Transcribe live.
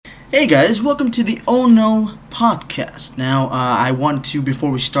Hey guys, welcome to the Oh No podcast. Now,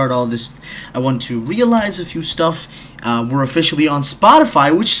 before we start all this, I want to realize a few stuff. We're officially on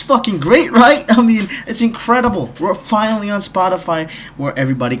Spotify, which is fucking great, right? I mean, it's incredible. We're finally on Spotify, where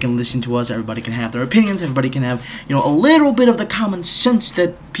everybody can listen to us, everybody can have their opinions, everybody can have, a little bit of the common sense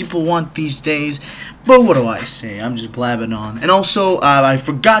that people want these days. But what do I say? I'm just blabbing on. And also, I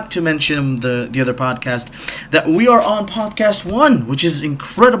forgot to mention the other podcast, that we are on Podcast 1, which is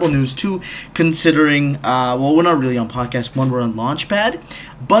incredible news too, considering, we're not really on Podcast 1, we're on Launchpad,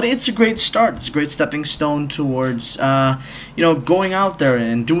 but it's a great start. It's a great stepping stone towards, going out there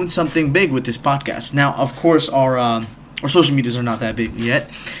and doing something big with this podcast. Now, of course, our social medias are not that big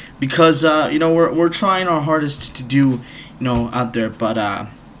yet, because, we're trying our hardest to do, out there, but,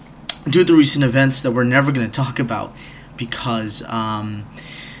 due to the recent events that we're never going to talk about, because, we're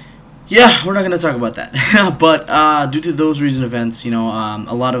not going to talk about that. But due to those recent events, a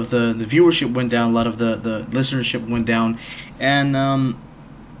lot of the viewership went down, a lot of the listenership went down, and,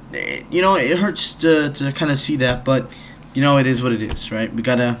 it hurts to kind of see that, but, it is what it is, right? We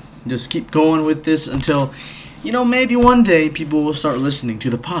got to just keep going with this until, maybe one day people will start listening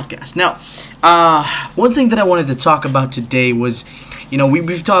to the podcast. Now, one thing that I wanted to talk about today was,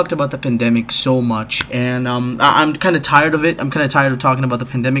 we've talked about the pandemic so much, and I'm kind of tired of it. I'm kind of tired of talking about the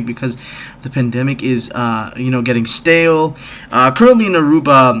pandemic because the pandemic is, getting stale. Currently in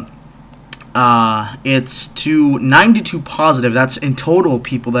Aruba, it's 92 positive. That's in total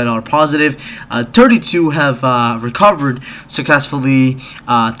people that are positive. 32 have recovered successfully.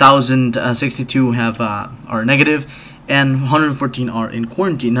 1,062 are negative. And 114 are in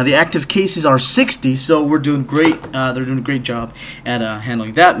quarantine. Now, the active cases are 60, so we're doing great. They're doing a great job at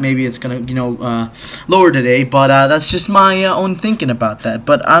handling that. Maybe it's going to, lower today, but that's just my own thinking about that.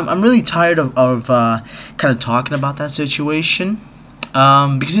 But I'm really tired of kind of talking about that situation.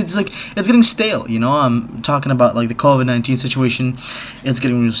 Because it's getting stale, I'm talking about, the COVID-19 situation. It's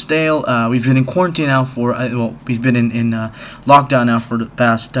getting real stale. We've been in quarantine now we've been in lockdown now for the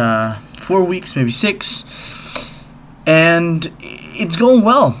past 4 weeks, maybe 6. And it's going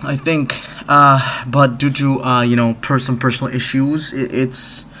well, I think, but due to some personal issues,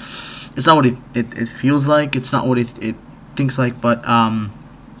 it's not what it feels like. It's not what it thinks like. But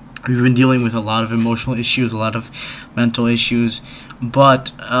we've been dealing with a lot of emotional issues, a lot of mental issues.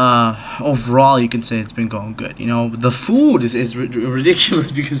 But overall, you can say it's been going good. The food is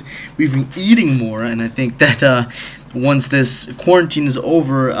ridiculous because we've been eating more, and I think that once this quarantine is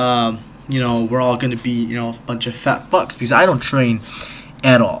over, we're all going to be, a bunch of fat fucks, because I don't train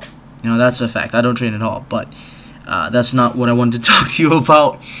at all. That's a fact. I don't train at all, but that's not what I wanted to talk to you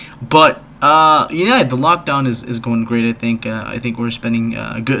about. But, the lockdown is going great, I think. I think we're spending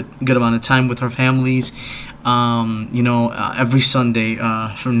a good amount of time with our families. Every Sunday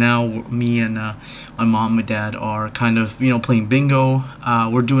from now, me and my mom and dad are kind of, playing bingo.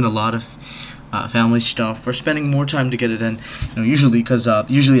 We're doing a lot of family stuff. We're spending more time together than usually, because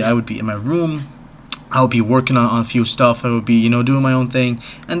usually I would be in my room, I would be working on a few stuff, I would be doing my own thing,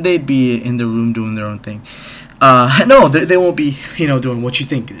 and they'd be in the room doing their own thing. No, they won't be doing what you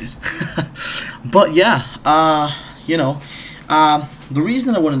think it is. But yeah, the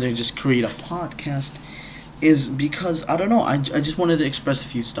reason I wanted to just create a podcast is because I don't know, I just wanted to express a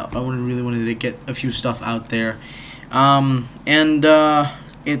few stuff. I really wanted to get a few stuff out there,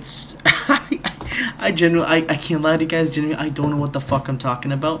 it's I can't lie to you guys, genuinely, I don't know what the fuck I'm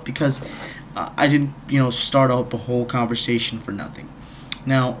talking about, because I didn't, start out the whole conversation for nothing.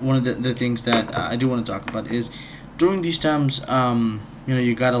 Now, one of the things that I do want to talk about is, during these times,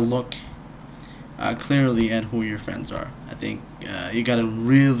 you gotta look clearly at who your friends are. I think you gotta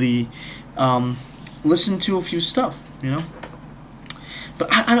really listen to a few stuff, But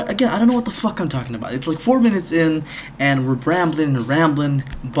I don't know what the fuck I'm talking about. It's like 4 minutes in, and we're rambling,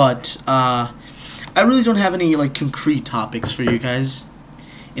 but I really don't have any concrete topics for you guys,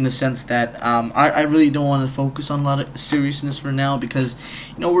 in the sense that I really don't want to focus on a lot of seriousness for now, because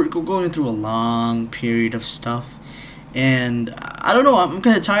we're going through a long period of stuff, and I don't know, I'm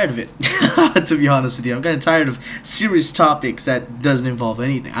kind of tired of it. To be honest with you, I'm kind of tired of serious topics that doesn't involve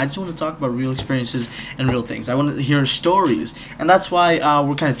anything. I just want to talk about real experiences and real things. I want to hear stories, and that's why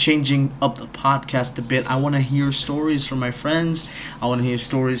we're kind of changing up the podcast a bit. I want to hear stories from my friends. I want to hear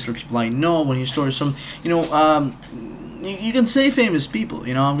stories from people I know. I want to hear stories from you can say famous people.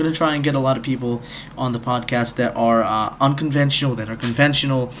 I'm going to try and get a lot of people on the podcast that are unconventional, that are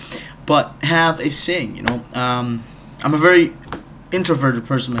conventional, but have a saying. I'm a very introverted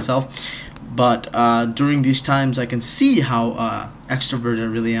person myself, but during these times I can see how extroverted I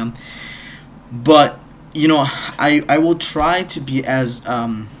really am. But I will try to be as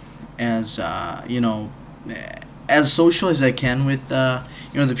as as social as I can with the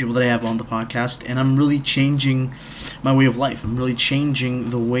people that I have on the podcast, and I'm really changing my way of life. I'm really changing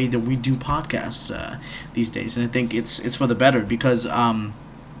the way that we do podcasts these days, and I think it's for the better because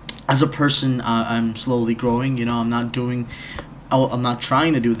as a person, I'm slowly growing. I'm not doing. I'm not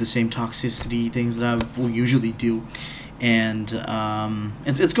trying to do the same toxicity things that I will usually do, and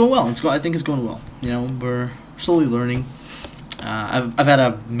it's going well. I think it's going well. We're slowly learning. I've had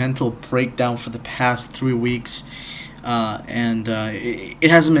a mental breakdown for the past 3 weeks, and it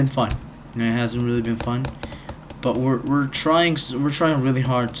hasn't been fun. It hasn't really been fun, but we're trying really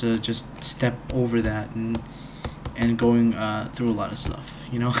hard to just step over that and going through a lot of stuff.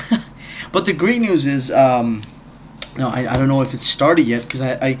 But the great news is, I don't know if it's started yet because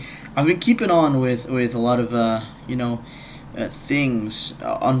I've been keeping on with a lot of things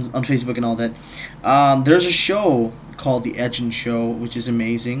on Facebook and all that. There's a show called The Edgen Show, which is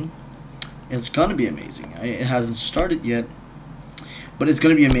amazing. It's gonna be amazing. It hasn't started yet, but it's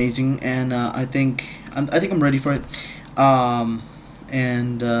gonna be amazing, and I think I'm ready for it.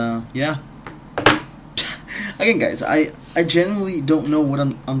 Yeah. Again, guys, I genuinely don't know what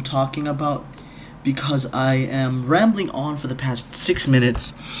I'm talking about because I am rambling on for the past 6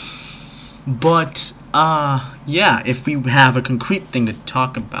 minutes. But yeah, if we have a concrete thing to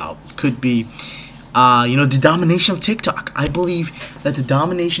talk about, could be the domination of TikTok. I believe that the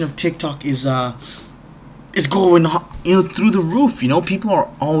domination of TikTok is going through the roof. People are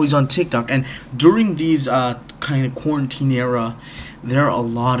always on TikTok, and during these kind of quarantine era, there are a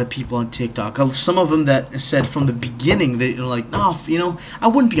lot of people on TikTok. Some of them that said from the beginning they're like, I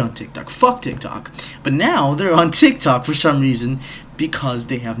wouldn't be on TikTok. Fuck TikTok. But now they're on TikTok for some reason because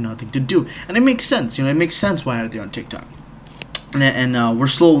they have nothing to do, and it makes sense. It makes sense why they're on TikTok. And we're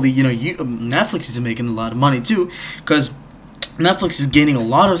slowly, Netflix is making a lot of money too, because Netflix is gaining a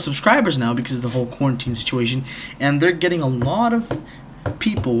lot of subscribers now because of the whole quarantine situation, and they're getting a lot of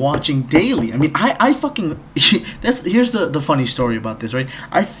people watching daily. I mean, I fucking here's the funny story about this, right?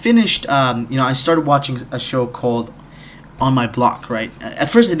 I finished, I started watching a show called On My Block, right? At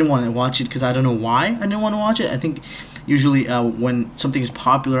first I didn't want to watch it because I don't know why I didn't want to watch it. I think usually when something is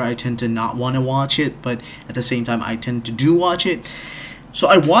popular, I tend to not want to watch it, but at the same time, I tend to do watch it. So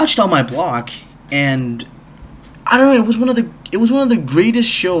I watched On My Block, and I don't know. It was one of the greatest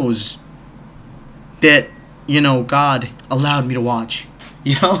shows that God allowed me to watch.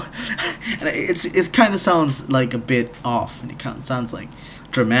 And it kind of sounds like a bit off, and it kind of sounds like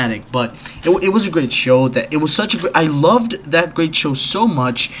dramatic, but it was a great show. That it was I loved that great show so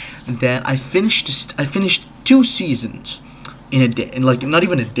much that I finished 2 seasons in a day, and like not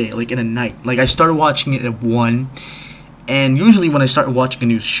even a day, like in a night. Like I started watching it at 1, and usually when I start watching a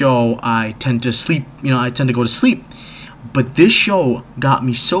new show, I tend to sleep. I tend to go to sleep. But this show got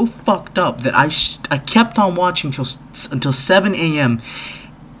me so fucked up that I kept on watching until 7 a.m.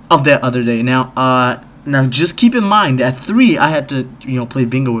 of that other day. Now just keep in mind, at 3 I had to play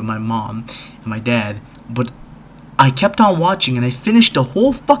bingo with my mom and my dad, but I kept on watching, and I finished the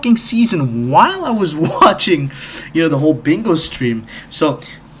whole fucking season while I was watching the whole bingo stream. So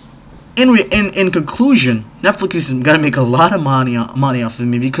in conclusion, Netflix is gonna make a lot of money off of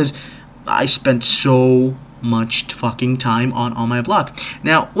me because I spent so much fucking time on My Block.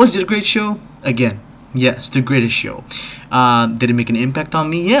 Now, was it a great show? Again, yes, the greatest show. Did it make an impact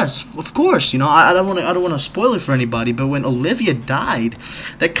on me? Yes, of course. I don't want to spoil it for anybody, but when Olivia died,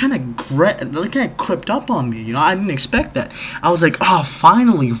 that kind of crept up on me. I didn't expect that. I was like,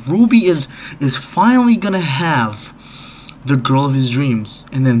 finally, Ruby is finally gonna have the girl of his dreams,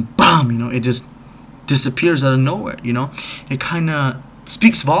 and then bam, it just disappears out of nowhere. It kind of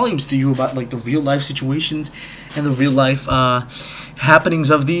speaks volumes to you about like the real life situations and the real life happenings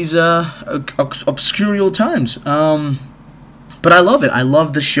of these obscurial times. But I love it. I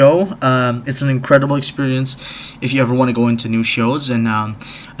love the show. It's an incredible experience if you ever want to go into new shows, and I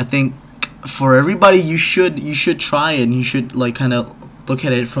think for everybody you should try it, and you should like kind of look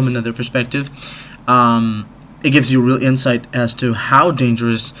at it from another perspective. It gives you a real insight as to how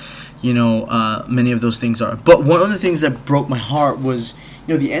dangerous many of those things are. But one of the things that broke my heart was,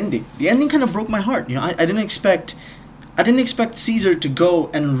 the ending. The ending kind of broke my heart. I didn't expect Caesar to go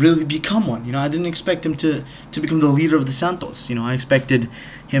and really become one. I didn't expect him to become the leader of the Santos. I expected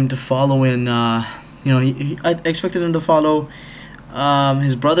him to follow in. I expected him to follow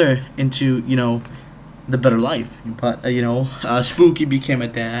his brother into the better life. But Spooky became a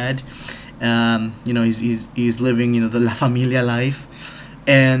dad. He's living the La Familia life,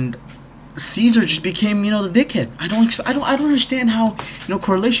 and Caesar just became, the dickhead. I don't understand how,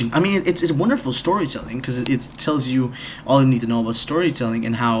 correlation. I mean, it's wonderful storytelling because it tells you all you need to know about storytelling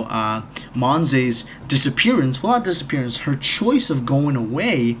and how Monze's disappearance, well, not disappearance, her choice of going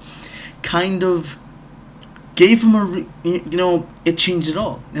away, kind of gave him it changed it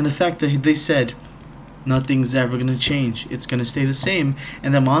all. And the fact that they said nothing's ever gonna change, it's gonna stay the same,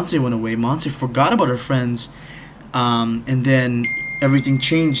 and then Monze went away. Monze forgot about her friends, and then everything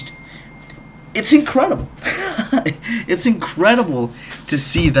changed. It's incredible. It's incredible to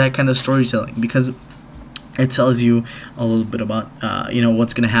see that kind of storytelling because it tells you a little bit about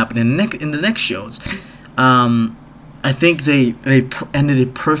what's going to happen in the next shows. I think they ended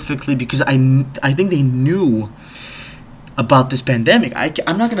it perfectly because I think they knew about this pandemic.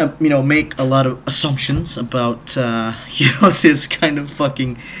 I'm not gonna make a lot of assumptions about this kind of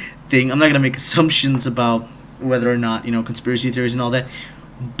fucking thing. I'm not gonna make assumptions about whether or not conspiracy theories and all that.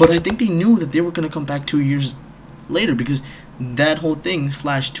 But I think they knew that they were going to come back 2 years later because that whole thing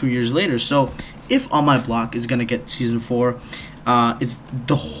flashed 2 years later. So if On My Block is going to get season 4, it's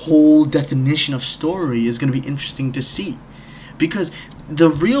the whole definition of story is going to be interesting to see. Because the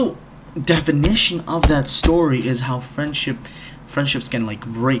real definition of that story is how friendships can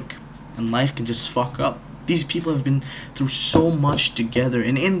break and life can just fuck up. These people have been through so much together.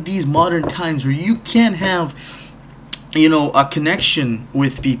 And in these modern times where you can't have a connection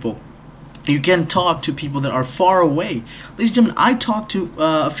with people, you can talk to people that are far away. Ladies and gentlemen, I talk to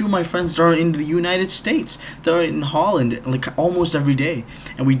a few of my friends that are in the United States, that are in Holland, almost every day,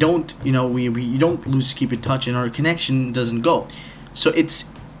 and we don't, we don't keep in touch, and our connection doesn't go. So it's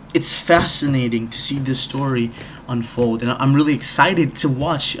fascinating to see this story unfold, and I'm really excited to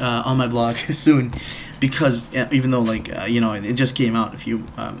watch On My Block soon, because even though it just came out a few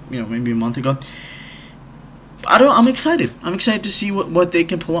maybe a month ago. I'm excited. I'm excited to see what they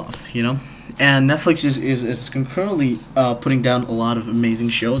can pull off, And Netflix is concurrently putting down a lot of amazing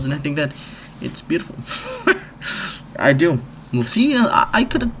shows, and I think that it's beautiful. I do. We'll see. I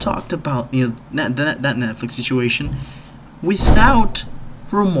could have talked about that Netflix situation without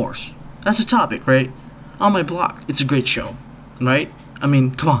remorse. That's a topic, right? On My Block. It's a great show, right? I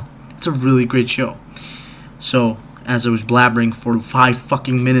mean, come on. It's a really great show. So, as I was blabbering for 5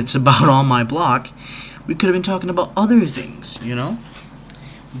 fucking minutes about On My Block, we could have been talking about other things,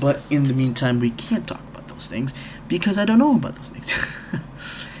 But in the meantime, we can't talk about those things because I don't know about those things.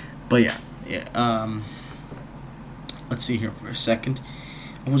 But yeah. Let's see here for a second.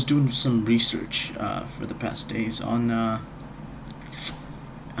 I was doing some research for the past days on. I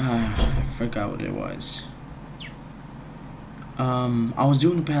forgot what it was. I was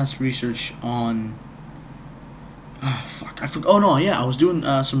doing the past research on. I was doing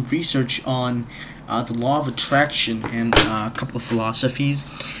some research on the law of attraction and a couple of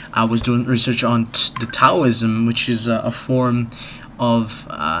philosophies. I was doing research on the Taoism, which is a form of,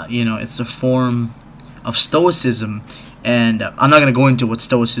 it's a form of Stoicism. And I'm not going to go into what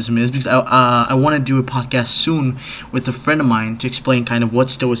Stoicism is because I want to do a podcast soon with a friend of mine to explain kind of what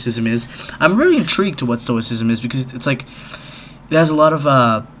Stoicism is. I'm very intrigued to what Stoicism is because it's it has a lot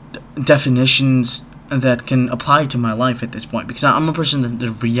of definitions that can apply to my life at this point, because I'm a person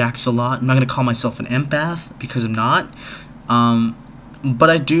that reacts a lot. I'm not going to call myself an empath because I'm not, but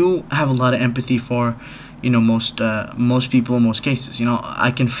I do have a lot of empathy for most people in most cases.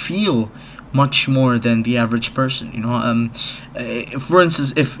 I can feel much more than the average person. For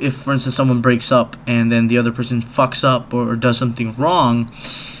instance, if for instance someone breaks up and then the other person fucks up or does something wrong,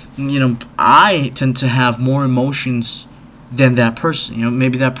 I tend to have more emotions than that person.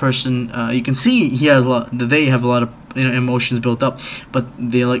 Maybe that person, you can see they have a lot of emotions built up, but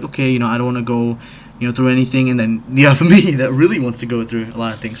they're like, okay, I don't want to go through anything, and then you have me that really wants to go through a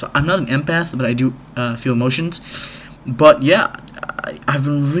lot of things. So I'm not an empath, but I do feel emotions. But yeah, I've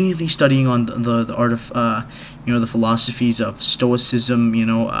been really studying on the art of the philosophies of Stoicism,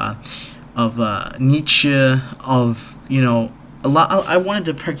 of Nietzsche, of a lot. I wanted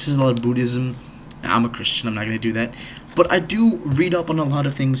to practice a lot of Buddhism. I'm a Christian. I'm not going to do that. But I do read up on a lot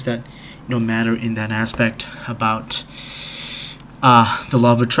of things that matter in that aspect about the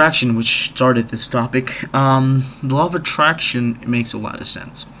law of attraction, which started this topic. The law of attraction makes a lot of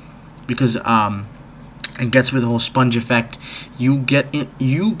sense because it gets with the whole sponge effect. You get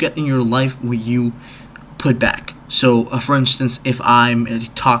in your life what you put back. So, for instance, if I'm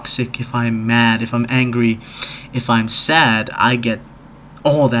toxic, if I'm mad, if I'm angry, if I'm sad, I get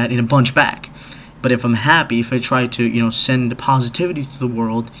all that in a bunch back. But if I'm happy, if I try to, send positivity to the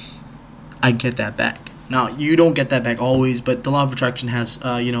world, I get that back. Now, you don't get that back always, but the law of attraction has,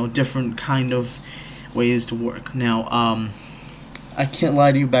 different kind of ways to work. Now, I can't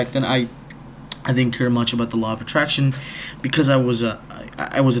lie to you, back then I I didn't care much about the law of attraction because I was a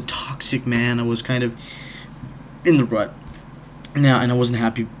toxic man. I was kind of in the rut now, and I wasn't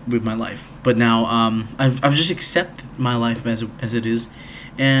happy with my life. But now I've just accepted my life as it is,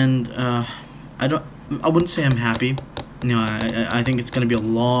 and I wouldn't say I'm happy. I think it's gonna be a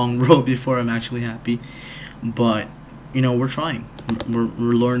long road before I'm actually happy, but we're trying.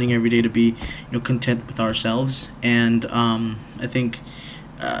 We're learning every day to be content with ourselves, and I think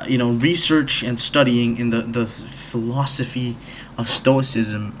research and studying in the philosophy of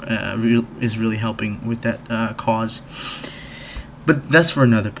Stoicism is really helping with that cause. But that's for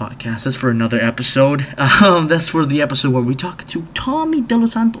another podcast. That's for another episode. That's for the episode where we talk to Tommy De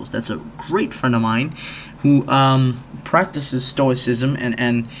Los Santos. That's a great friend of mine who practices Stoicism,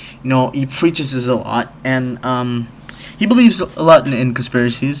 and he preaches this a lot, and he believes a lot in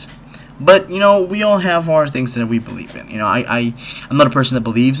conspiracies. But we all have our things that we believe in. I'm not a person that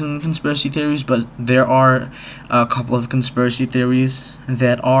believes in conspiracy theories, but there are a couple of conspiracy theories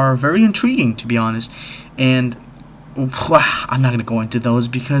that are very intriguing, to be honest. And I'm not going to go into those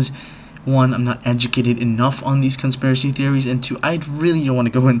because, one, I'm not educated enough on these conspiracy theories, and two, I really don't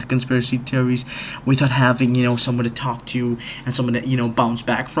want to go into conspiracy theories without having someone to talk to and someone to bounce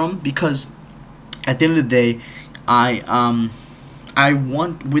back from. Because at the end of the day, I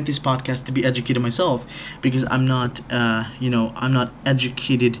want with this podcast to be educated myself, because I'm not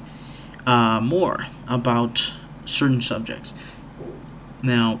educated more about certain subjects.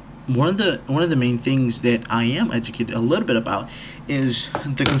 Now, one of the main things that I am educated a little bit about is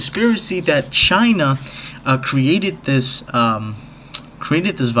the conspiracy that China created this virus,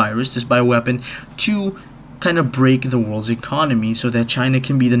 this bioweapon, to kind of break the world's economy so that China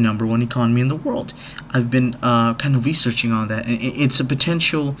can be the number one economy in the world. I've been kind of researching on that, and it's a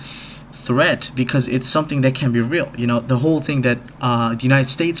potential threat because it's something that can be real. The whole thing that the United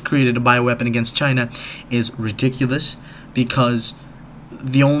States created a bioweapon against China is ridiculous, because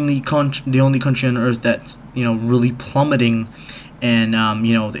the only country on earth that's really plummeting, and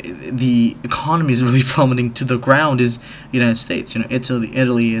the economy is really plummeting to the ground is the United States.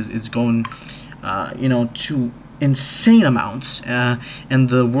 Italy is going to insane amounts, and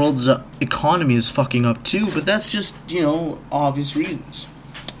the world's economy is fucking up too, but that's just obvious reasons.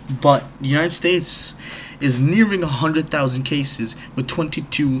 But the United States is nearing 100,000 cases with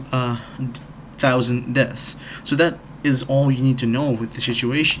 22,000 deaths. So that is all you need to know with the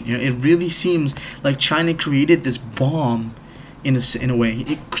situation. It really seems like China created this bomb in a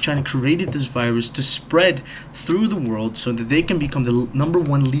way. China created this virus to spread through the world so that they can become the number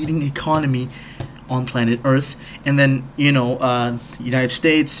one leading economy on planet Earth, and then United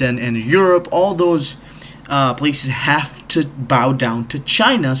States and Europe, all those places have to bow down to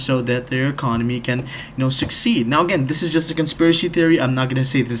China so that their economy can succeed. Now again, this is just a conspiracy theory. I'm not going to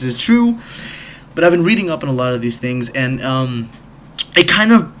say this is true, but I've been reading up on a lot of these things, and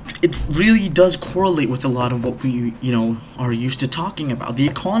it really does correlate with a lot of what we are used to talking about. The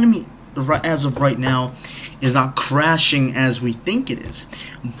economy as of right now is not crashing as we think it is,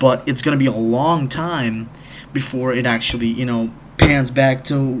 but it's going to be a long time before it actually pans back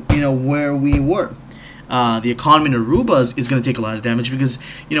to where we were. The economy in Aruba is going to take a lot of damage because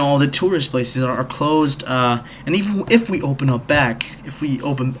all the tourist places are closed, and even if we open our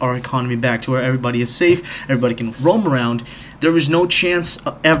economy back to where everybody is safe, everybody can roam around, there is no chance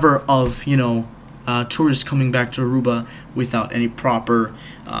ever of tourists coming back to Aruba without any proper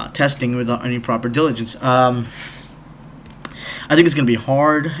testing, without any proper diligence. I think it's going to be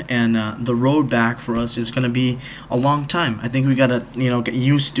hard, and the road back for us is going to be a long time. I think we got to get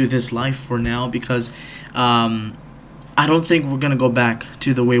used to this life for now, because I don't think we're going to go back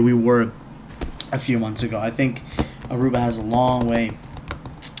to the way we were a few months ago. I think Aruba has a long way.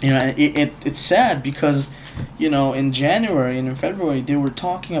 It's sad because in January and in February they were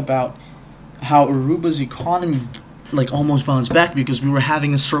talking about how Aruba's economy almost bounced back because we were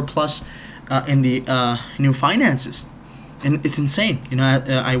having a surplus in the new finances. And it's insane.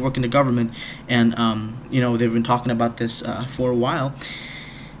 I work in the government, and they've been talking about this for a while.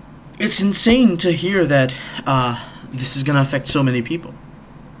 It's insane to hear that this is going to affect so many people.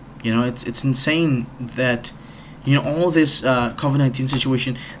 It's insane that all this COVID-19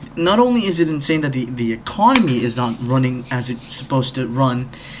 situation. Not only is it insane that the economy is not running as it's supposed to run,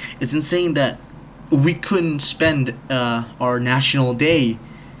 it's insane that we couldn't spend our national day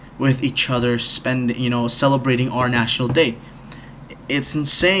with each other, celebrating our national day. It's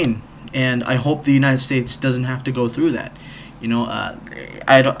insane, and I hope the United States doesn't have to go through that.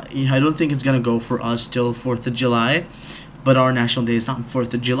 I don't think it's gonna go for us till 4th of July, but our national day is not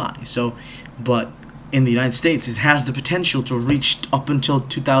 4th of July. So, but in the United States. It has the potential to reach up until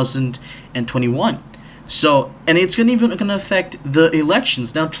 2021. So, and it's even going to affect the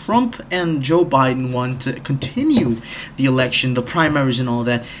elections. Now, Trump and Joe Biden want to continue the election, the primaries and all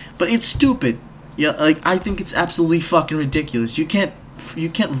that, but it's stupid. Yeah, like, I think it's absolutely fucking ridiculous. You can't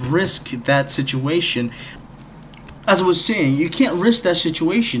risk that situation. As I was saying, you can't risk that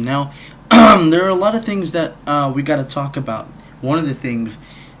situation. Now, there are a lot of things that we got to talk about. One of the things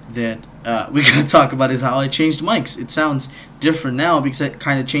that we got to talk about is how I changed mics. It sounds different now because I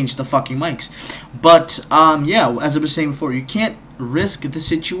kind of changed the fucking mics. But, yeah, as I was saying before, you can't risk the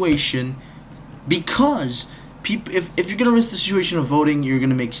situation because people, if you're going to risk the situation of voting, you're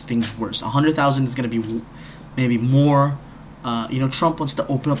going to make things worse. 100,000 is going to be maybe more. Trump wants to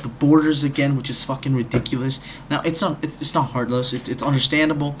open up the borders again, which is fucking ridiculous. Now, it's not heartless. It's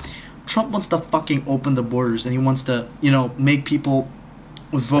understandable. Trump wants to fucking open the borders, and he wants to, make people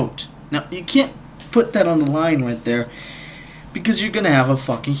vote. Now, you can't put that on the line right there because you're going to have a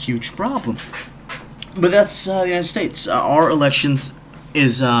fucking huge problem. But that's the United States. Our elections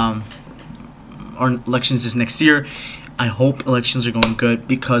is next year. I hope elections are going good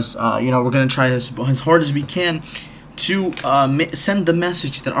because, we're going to try as hard as we can to send the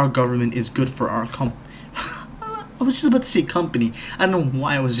message that our government is good for our I was just about to say company. I don't know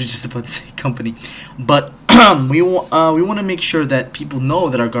why I was just about to say company, but we want to make sure that people know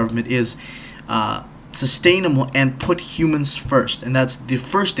that our government is sustainable and put humans first, and that's the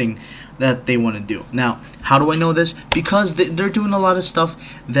first thing that they want to do. Now, how do I know this? Because they're doing a lot of stuff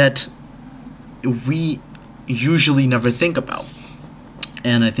that we usually never think about,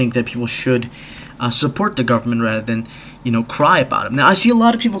 and I think that people should support the government rather than cry about it. Now, I see a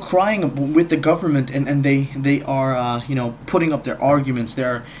lot of people crying with the government, and they are putting up their arguments.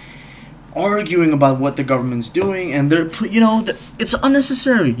 They're arguing about what the government's doing, and they're it's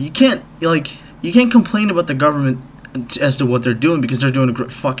unnecessary. You can't complain about the government as to what they're doing because they're doing a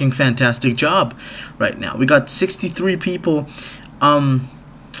fucking fantastic job right now. We got 63 people I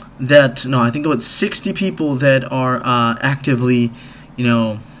think about 60 people that are actively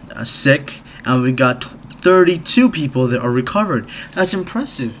sick, and we got 32 people that are recovered. That's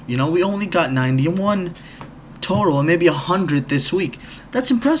impressive. We only got 91 total, and maybe 100 this week. That's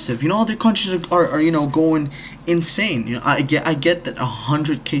impressive. Other countries are going insane. I get that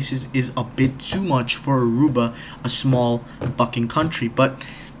 100 cases is a bit too much for Aruba, a small fucking country. But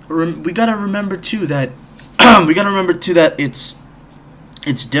we gotta remember too that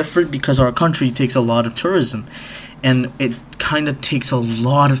it's different because our country takes a lot of tourism, and it kind of takes a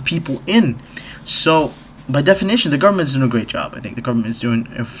lot of people in. So, by definition, the government is doing a great job. I think the government is doing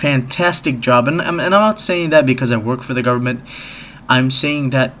a fantastic job. And I'm not saying that because I work for the government. I'm saying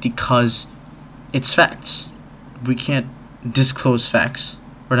that because it's facts. We can't disclose facts.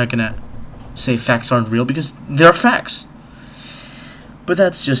 We're not going to say facts aren't real because they're facts. But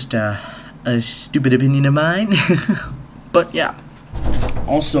that's just a stupid opinion of mine. But yeah.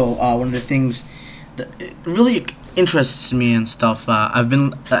 Also, one of the things that really interests me and stuff, I've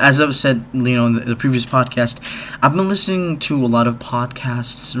been, as I've said, in the previous podcast, I've been listening to a lot of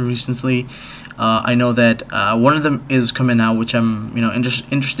podcasts recently. I know that one of them is coming out, which I'm,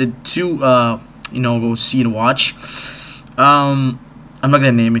 interested to, go see and watch. I'm not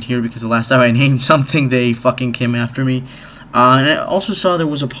gonna name it here because the last time I named something, they fucking came after me. And I also saw there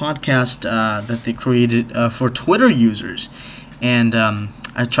was a podcast that they created for Twitter users, and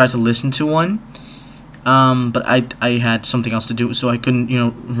I tried to listen to one. But I had something else to do, so I couldn't,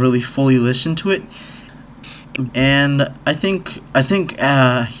 really fully listen to it. And I think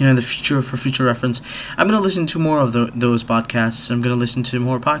the future, for future reference, I'm gonna listen to more of those podcasts. I'm gonna listen to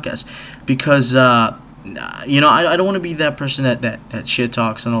more podcasts because I don't want to be that person that shit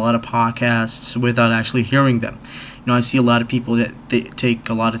talks on a lot of podcasts without actually hearing them. I see a lot of people that they take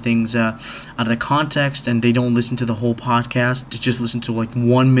a lot of things out of the context, and they don't listen to the whole podcast. They just listen to like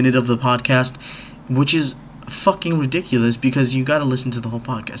 1 minute of the podcast, which is fucking ridiculous because you got to listen to the whole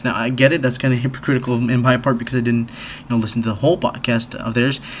podcast. Now, I get it. That's kind of hypocritical in my part because I didn't, listen to the whole podcast of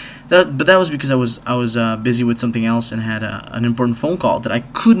theirs. But that was because I was busy with something else and had an important phone call that I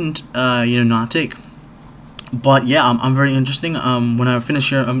couldn't, not take. But yeah, I'm very interesting. When I finish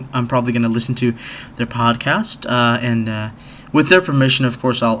here, I'm probably gonna listen to their podcast, and with their permission, of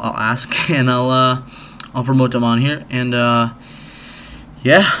course, I'll ask and I'll promote them on here. And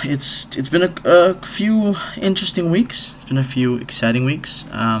yeah, it's been a few interesting weeks. It's been a few exciting weeks.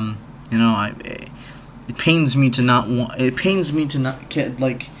 It pains me to not get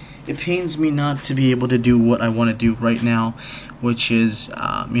it pains me not to be able to do what I want to do right now, which is,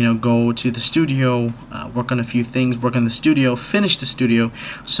 go to the studio, work on a few things, work on the studio, finish the studio,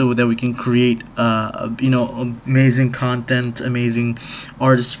 so that we can create, amazing content, amazing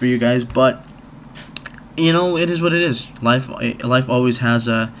artists for you guys. But it is what it is. Life always has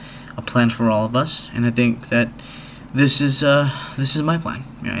a plan for all of us, and I think that this is my plan.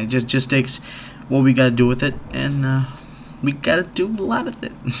 It just takes what we gotta do with it, and we gotta do a lot of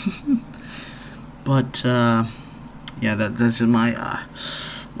it. But that's my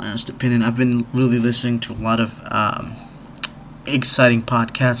honest opinion. I've been really listening to a lot of exciting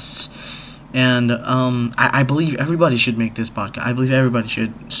podcasts, and I believe everybody should make this podcast. I believe everybody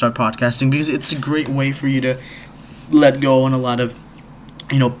should start podcasting, because it's a great way for you to let go on a lot of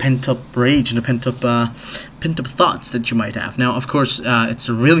pent up rage and pent up thoughts that you might have. Now, of course, it's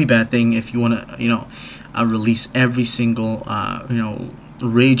a really bad thing if you want to release every single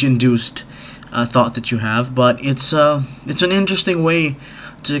rage induced thought that you have, but it's an interesting way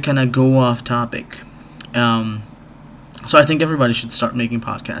to kind of go off topic. So I think everybody should start making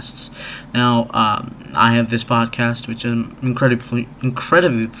podcasts. Now, I have this podcast, which I'm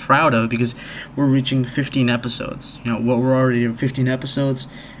incredibly proud of, because we're reaching 15 episodes. We're already at 15 episodes,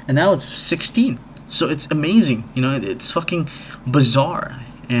 and now it's 16. So it's amazing. It's fucking bizarre.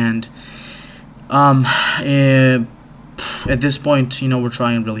 And at this point, we're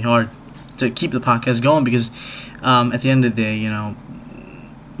trying really hard to keep the podcast going, because at the end of the day,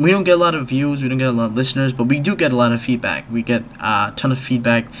 we don't get a lot of views, we don't get a lot of listeners, but we do get a lot of feedback. We get a ton of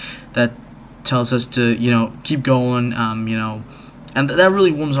feedback that tells us to, keep going, and that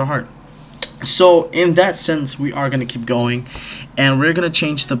really warms our heart. So in that sense, we are going to keep going, and we're going to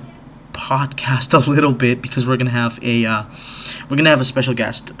change the podcast a little bit, because we're gonna have a special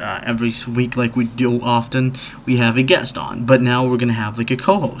guest every week, like we do often. We have a guest on, but now we're gonna have like a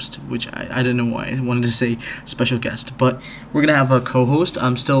co-host, which I don't know why I wanted to say special guest, but we're gonna have a co-host.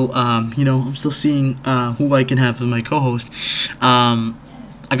 I'm still seeing who I can have as my co-host. I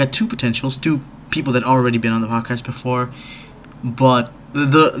got two people that already been on the podcast before, but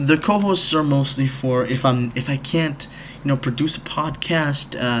the co-hosts are mostly for if I can't produce a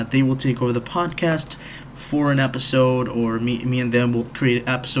podcast, they will take over the podcast for an episode, or me and them will create an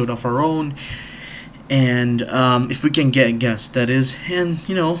episode of our own, and if we can get guests, that is, and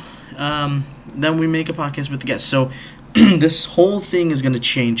then we make a podcast with the guests. So this whole thing is going to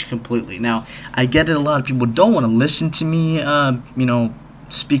change completely. Now, I get it, a lot of people don't want to listen to me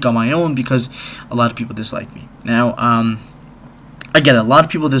speak on my own, because a lot of people dislike me. Now, I get it, a lot of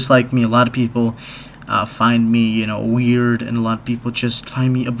people dislike me, a lot of people find me, weird, and a lot of people just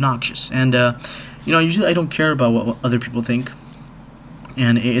find me obnoxious. And, usually I don't care about what other people think,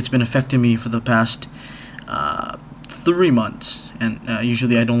 and it's been affecting me for the past 3 months, and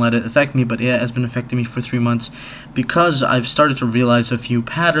usually I don't let it affect me, but it has been affecting me for 3 months, because I've started to realize a few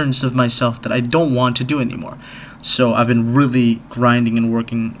patterns of myself that I don't want to do anymore. So I've been really grinding and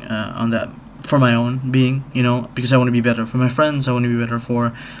working on that for my own being, because I want to be better for my friends, I want to be better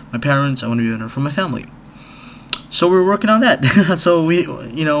for my parents, I want to be better for my family. So we're working on that. So we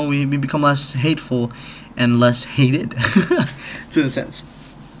become less hateful and less hated, to a sense.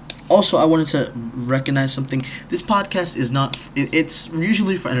 Also, I wanted to recognize something. This podcast is not. It's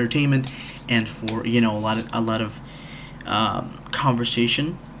usually for entertainment and for a lot of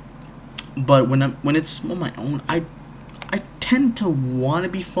conversation. But when it's on my own, I tend to want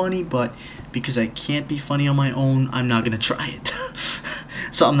to be funny, but because I can't be funny on my own, I'm not gonna try it.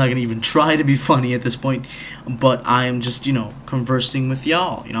 So I'm not gonna even try to be funny at this point. But I am just conversing with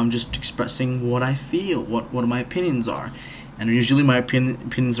y'all. I'm just expressing what I feel, what my opinions are, and usually my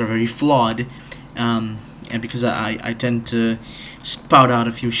opinions are very flawed. And because I tend to spout out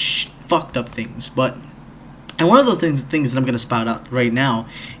a few fucked up things, and one of the things that I'm gonna spout out right now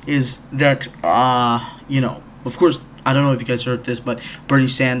is that of course, I don't know if you guys heard this, but Bernie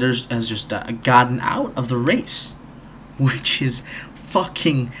Sanders has just gotten out of the race, which is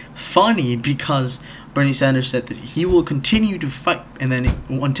fucking funny, because Bernie Sanders said that he will continue to fight, and then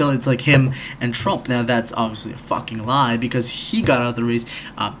until it's like him and Trump. Now that's obviously a fucking lie, because he got out of the race.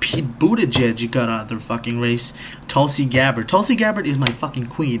 Pete Buttigieg got out of the fucking race. Tulsi Gabbard is my fucking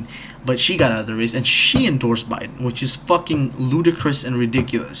queen, but she got out of the race, and she endorsed Biden, which is fucking ludicrous and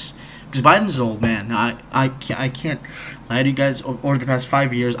ridiculous. Because Biden's an old man. I can't lie to you guys. Over the past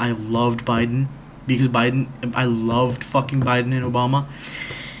 5 years, I loved Biden, because I loved fucking Biden and Obama.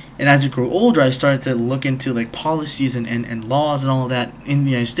 And as I grew older, I started to look into like policies and laws and all of that in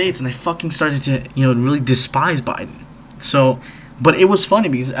the United States, and I fucking started to really despise Biden. So, but it was funny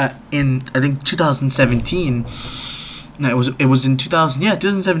because in I think 2017, No, it was in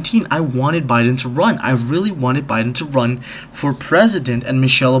 2017. I wanted Biden to run. I really wanted Biden to run for president and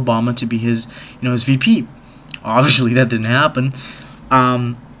Michelle Obama to be his his VP. Obviously, that didn't happen.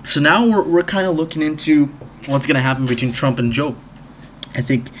 So now we're kind of looking into what's going to happen between Trump and Joe. I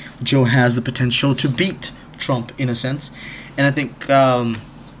think Joe has the potential to beat Trump in a sense, and I think the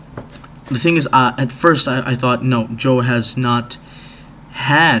thing is, at first I thought no, Joe has not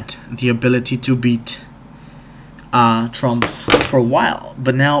had the ability to beat Trump for a while,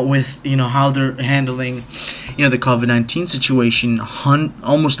 but now with how they're handling the COVID-19 situation,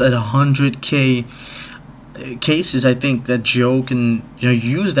 almost at 100K cases, I think that Joe can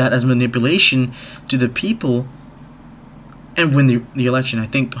use that as manipulation to the people and win the election. I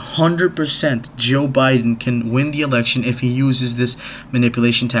think 100% Joe Biden can win the election if he uses this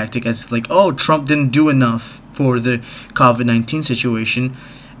manipulation tactic as like, oh, Trump didn't do enough for the COVID-19 situation,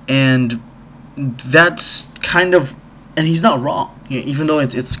 and that's kind of, and he's not wrong. Even though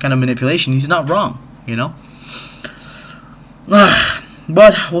it's kind of manipulation, he's not wrong,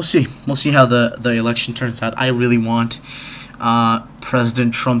 But we'll see. We'll see how the election turns out. I really want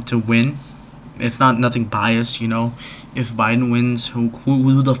President Trump to win. It's nothing biased, If Biden wins, who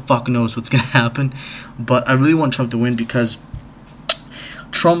the fuck knows what's gonna happen? But I really want Trump to win because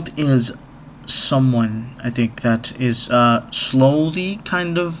Trump is someone, I think, that is slowly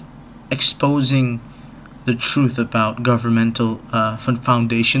kind of exposing the truth about governmental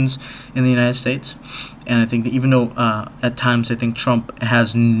foundations in the United States. And I think that even though at times I think Trump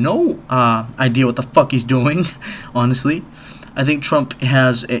has no idea what the fuck he's doing, honestly, I think Trump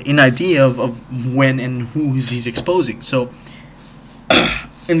has an idea of when and who he's exposing. So,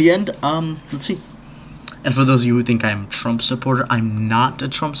 in the end, let's see. And for those of you who think I'm a Trump supporter, I'm not a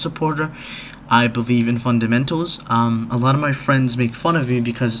Trump supporter. I believe in fundamentals. A lot of my friends make fun of me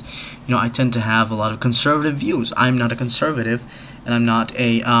because, I tend to have a lot of conservative views. I'm not a conservative, and I'm not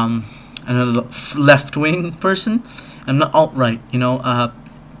another left-wing person. I'm not alt-right.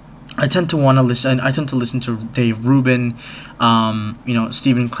 I tend to want to listen. I tend to listen to Dave Rubin,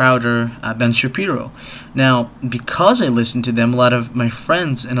 Steven Crowder, Ben Shapiro. Now, because I listen to them, a lot of my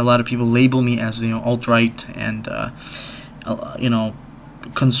friends and a lot of people label me as alt-right and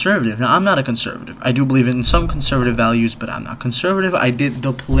conservative. Now, I'm not a conservative. I do believe in some conservative values, but I'm not conservative. I did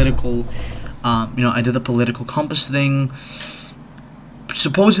the political, compass thing.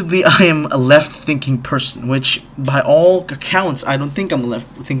 Supposedly, I am a left-thinking person, which, by all accounts, I don't think I'm a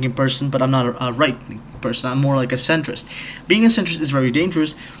left-thinking person, but I'm not a right-thinking person. I'm more like a centrist. Being a centrist is very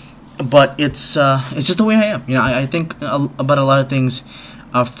dangerous, but it's just the way I am. I think about a lot of things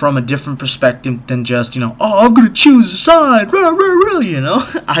from a different perspective than just I'm gonna choose a side.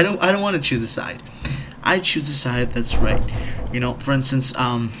 I don't want to choose a side. I choose a side that's right. For instance,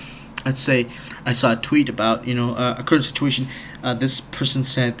 let's say I saw a tweet about a current situation. This person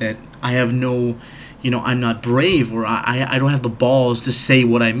said that I have no, I'm not brave, or I don't have the balls to say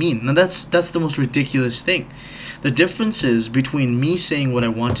what I mean. Now that's the most ridiculous thing. The difference is between me saying what I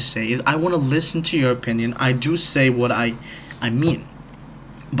want to say is I want to listen to your opinion. I do say what I mean,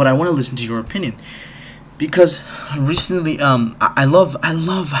 but I want to listen to your opinion. Because recently, I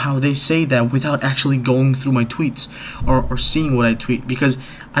love how they say that without actually going through my tweets or seeing what I tweet. Because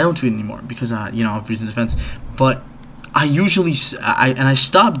I don't tweet anymore because of reasons of offense. But I usually I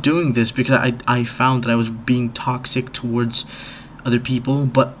stopped doing this because I found that I was being toxic towards other people.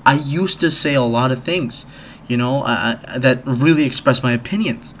 But I used to say a lot of things, that really express my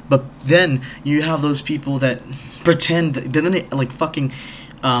opinions. But then you have those people that pretend, then they like fucking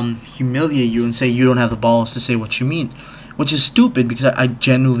humiliate you and say you don't have the balls to say what you mean, which is stupid because I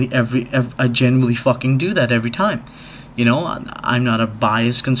genuinely fucking do that every time. I'm not a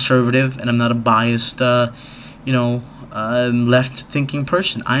biased conservative and I'm not a biased left-thinking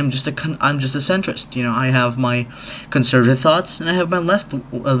person. I'm just a centrist. I have my conservative thoughts and I have my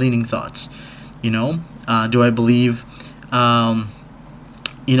left-leaning thoughts. Do I believe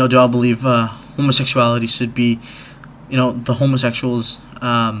homosexuality should be, the homosexuals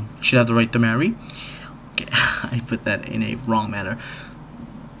should have the right to marry? Okay, I put that in a wrong manner.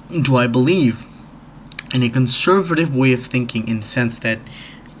 Do I believe in a conservative way of thinking in the sense that,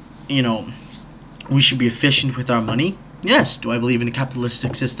 we should be efficient with our money? Yes. Do I believe in a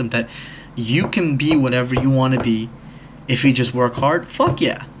capitalistic system that you can be whatever you want to be if you just work hard? Fuck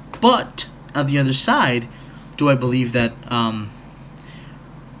yeah. But on the other side, do I believe that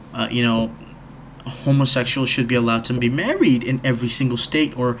homosexuals should be allowed to be married in every single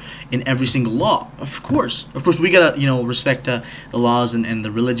state or in every single law. Of course, we gotta respect the laws and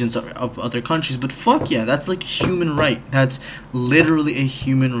the religions of other countries. But fuck yeah, that's like human right. That's literally a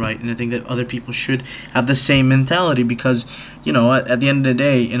human right, and I think that other people should have the same mentality because at the end of the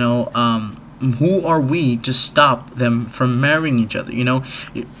day, who are we to stop them from marrying each other?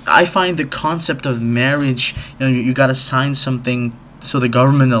 I find the concept of marriage, you gotta sign something so the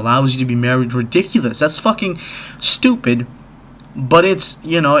government allows you to be married ridiculous. That's fucking stupid. But it's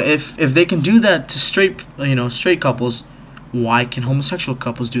if they can do that to straight couples, why can homosexual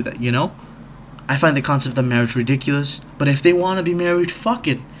couples do that? I find the concept of marriage ridiculous. But if they want to be married, fuck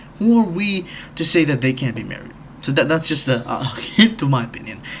it. Who are we to say that they can't be married? So that's just a hint of my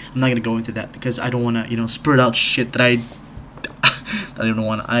opinion. I'm not gonna go into that because I don't want to spurt out shit that I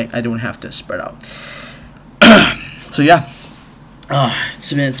don't have to spread out. So yeah.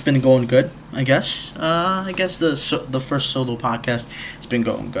 It's been going good, I guess. I guess the first solo podcast has been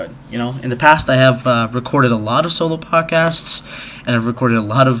going good. In the past I have recorded a lot of solo podcasts, and I've recorded a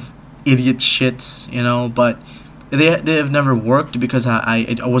lot of idiot shits. But they have never worked because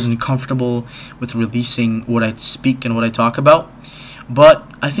I wasn't comfortable with releasing what I speak and what I talk about. But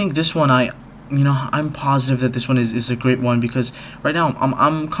I think this one I'm positive that this one is a great one because right now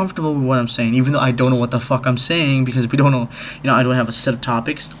I'm comfortable with what I'm saying, even though I don't know what the fuck I'm saying because we don't know, I don't have a set of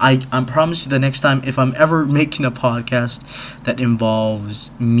topics. I promise you the next time if I'm ever making a podcast that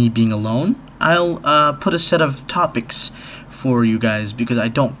involves me being alone, I'll put a set of topics for you guys because I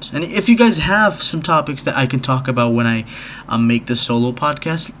don't. And if you guys have some topics that I can talk about when I make the solo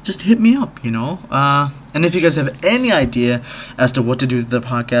podcast, just hit me up, and if you guys have any idea as to what to do with the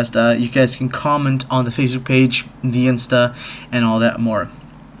podcast, you guys can comment on the Facebook page, the Insta, and all that more.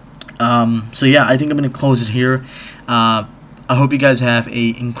 So yeah, I think I'm going to close it here. I hope you guys have a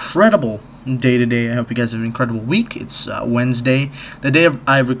incredible day today. I hope you guys have an incredible week. It's Wednesday. The day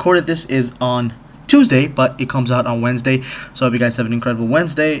I recorded this is on Tuesday, but it comes out on Wednesday. So I hope you guys have an incredible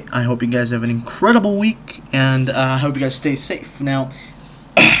Wednesday. I hope you guys have an incredible week, and I hope you guys stay safe. Now,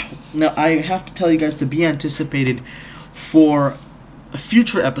 I have to tell you guys to be anticipated for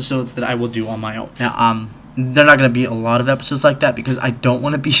future episodes that I will do on my own. Now, they're not going to be a lot of episodes like that because I don't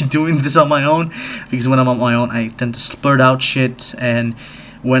want to be doing this on my own. Because when I'm on my own, I tend to splurt out shit, and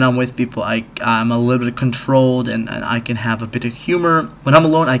when I'm with people, I'm a little bit controlled, and I can have a bit of humor. When I'm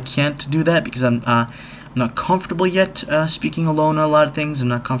alone, I can't do that because I'm not comfortable yet speaking alone on a lot of things. I'm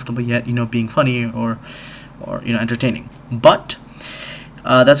not comfortable yet, being funny or entertaining. But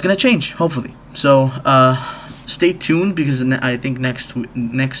that's gonna change, hopefully. So stay tuned because I think next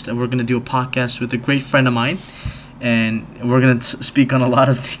we're gonna do a podcast with a great friend of mine, and we're gonna speak on a lot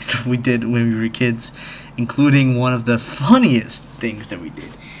of things that we did when we were kids, including one of the funniest things that we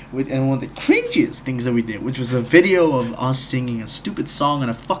did, and one of the cringiest things that we did, which was a video of us singing a stupid song on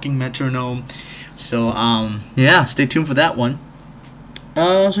a fucking metronome. So yeah, stay tuned for that one.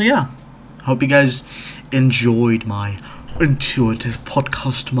 So yeah, hope you guys enjoyed my intuitive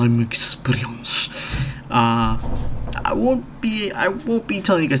podcast, my experience. I won't be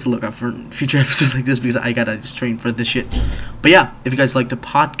telling you guys to look out for future episodes like this because I gotta just train for this shit. But yeah, if you guys like the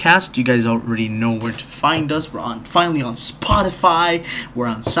podcast, you guys already know where to find us. We're finally on Spotify, we're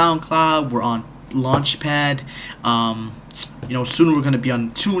on SoundCloud, we're on Launchpad. Soon we're gonna be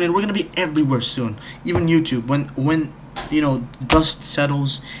on TuneIn. We're gonna be everywhere soon, even YouTube. When dust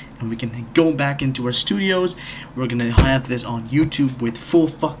settles and we can go back into our studios, we're gonna have this on YouTube with full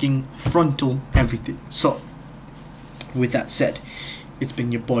fucking frontal everything. So, with that said, it's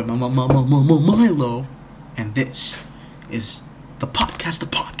been your boy Milo, and this is the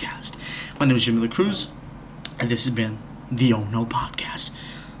podcast. My name is Jimmy LaCruz, and this has been the Oh No Podcast.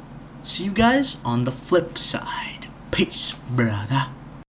 See you guys on the flip side. Peace, brother.